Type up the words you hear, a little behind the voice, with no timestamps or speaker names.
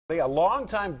A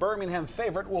longtime Birmingham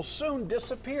favorite will soon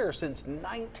disappear. Since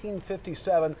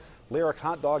 1957, Lyric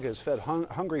Hot Dog has fed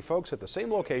hungry folks at the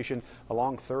same location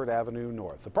along 3rd Avenue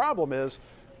North. The problem is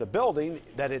the building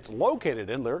that it's located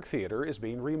in, Lyric Theater, is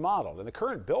being remodeled, and the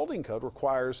current building code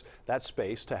requires that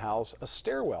space to house a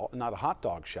stairwell and not a hot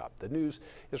dog shop. The news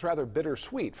is rather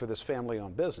bittersweet for this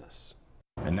family-owned business.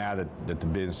 And now that the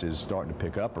business is starting to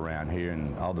pick up around here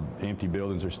and all the empty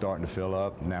buildings are starting to fill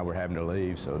up, now we're having to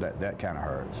leave, so that kind of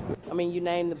hurts. I mean, you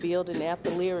named the building after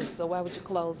Lyric, so why would you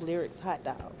close Lyric's Hot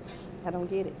Dogs? I don't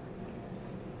get it.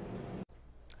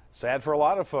 Sad for a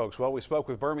lot of folks. Well, we spoke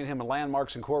with Birmingham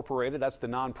Landmarks Incorporated. That's the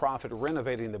nonprofit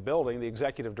renovating the building. The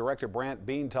executive director, Brant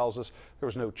Bean, tells us there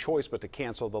was no choice but to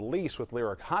cancel the lease with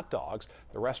Lyric Hot Dogs.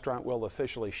 The restaurant will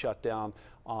officially shut down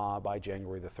by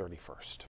January the 31st.